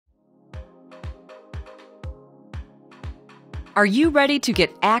Are you ready to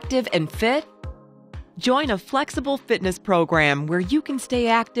get active and fit? Join a flexible fitness program where you can stay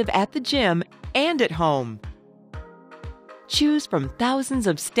active at the gym and at home. Choose from thousands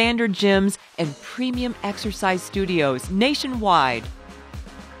of standard gyms and premium exercise studios nationwide.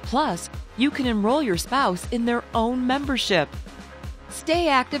 Plus, you can enroll your spouse in their own membership. Stay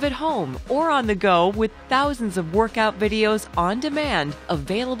active at home or on the go with thousands of workout videos on demand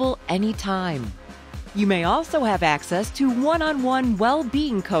available anytime. You may also have access to one-on-one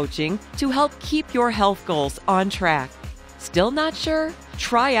well-being coaching to help keep your health goals on track. Still not sure?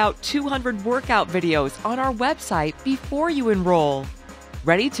 Try out 200 workout videos on our website before you enroll.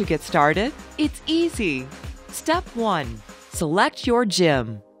 Ready to get started? It's easy. Step 1. Select your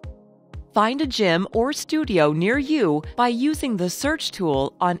gym. Find a gym or studio near you by using the search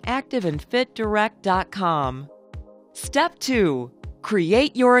tool on activeandfitdirect.com. Step 2.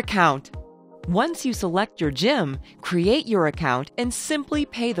 Create your account. Once you select your gym, create your account and simply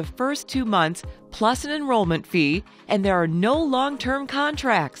pay the first 2 months plus an enrollment fee, and there are no long-term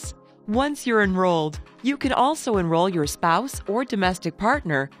contracts. Once you're enrolled, you can also enroll your spouse or domestic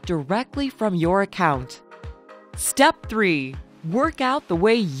partner directly from your account. Step 3. Work out the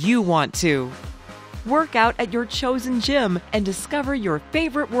way you want to. Work out at your chosen gym and discover your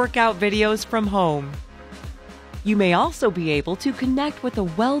favorite workout videos from home. You may also be able to connect with a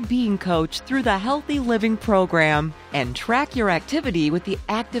well-being coach through the Healthy Living program and track your activity with the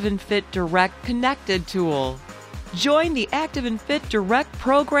Active and Fit Direct Connected tool. Join the Active and Fit Direct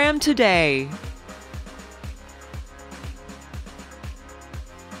program today.